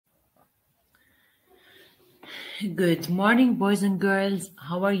Good morning, boys and girls.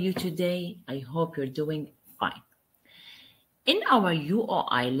 How are you today? I hope you're doing fine. In our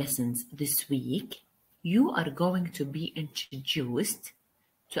UOI lessons this week, you are going to be introduced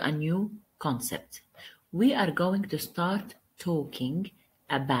to a new concept. We are going to start talking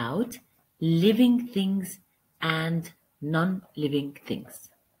about living things and non-living things.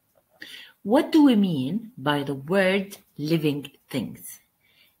 What do we mean by the word living things?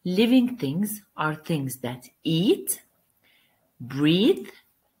 Living things are things that eat, breathe,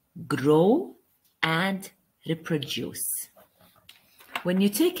 grow, and reproduce. When you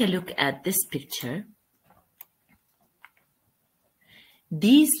take a look at this picture,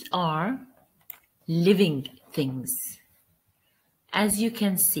 these are living things. As you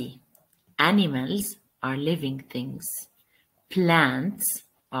can see, animals are living things. Plants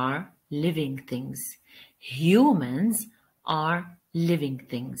are living things. Humans are living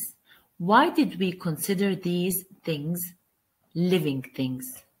things. Why did we consider these things living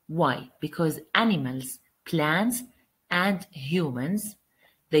things? Why? Because animals, plants, and humans,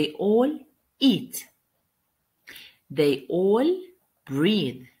 they all eat. They all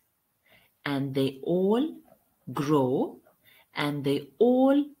breathe. And they all grow. And they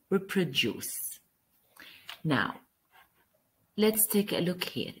all reproduce. Now, let's take a look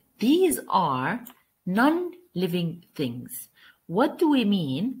here. These are non-living things. What do we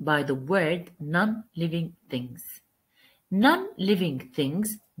mean by the word non-living things? Non-living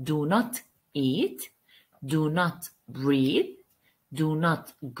things do not eat, do not breathe, do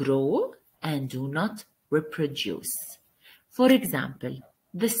not grow, and do not reproduce. For example,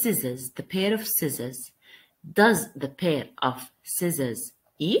 the scissors, the pair of scissors. Does the pair of scissors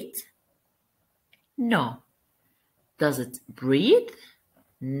eat? No. Does it breathe?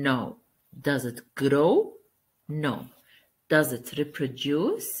 No. Does it grow? No. Does it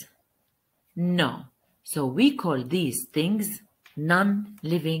reproduce? No. So we call these things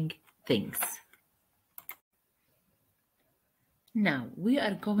non-living things. Now we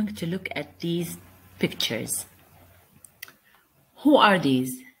are going to look at these pictures. Who are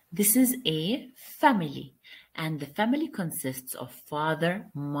these? This is a family, and the family consists of father,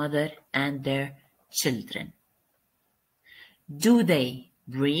 mother, and their children. Do they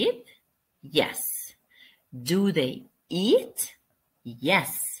breathe? Yes. Do they eat?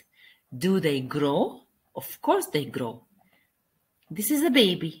 Yes. Do they grow? Of course they grow. This is a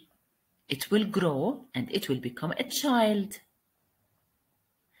baby. It will grow and it will become a child.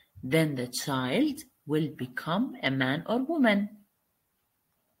 Then the child will become a man or woman.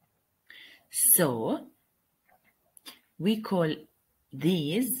 So we call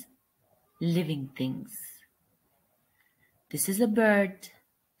these living things. This is a bird.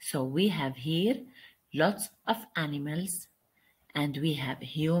 So we have here lots of animals, and we have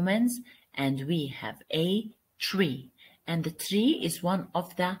humans, and we have a tree. And the tree is one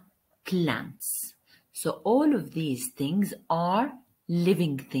of the plants. So all of these things are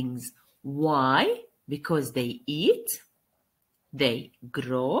living things. Why? Because they eat, they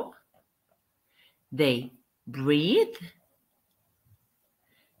grow, they breathe,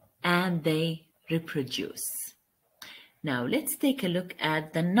 and they reproduce. Now let's take a look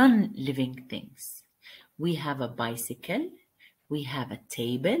at the non-living things. We have a bicycle, we have a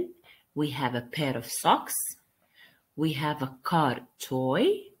table, we have a pair of socks, we have a car toy,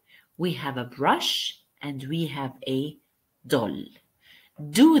 we have a brush, and we have a doll.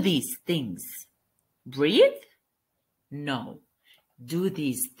 Do these things breathe? No. Do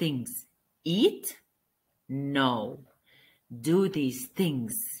these things eat? No. Do these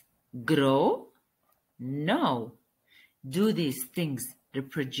things grow? No. Do these things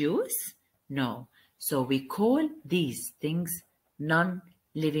reproduce? No. So we call these things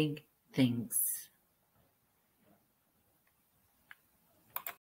non-living things.